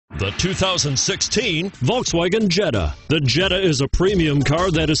The 2016 Volkswagen Jetta. The Jetta is a premium car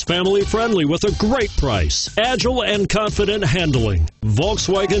that is family friendly with a great price, agile and confident handling.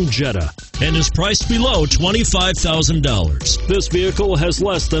 Volkswagen Jetta, and is priced below $25,000. This vehicle has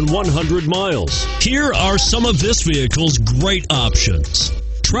less than 100 miles. Here are some of this vehicle's great options: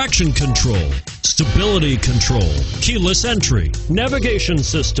 traction control, stability control, keyless entry, navigation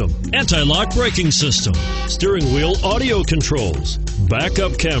system, anti-lock braking system, steering wheel audio controls,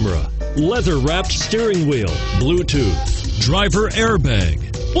 backup camera, leather-wrapped steering wheel, Bluetooth, driver airbag.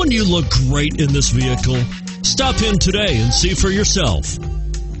 Wouldn't you look great in this vehicle? Stop in today and see for yourself.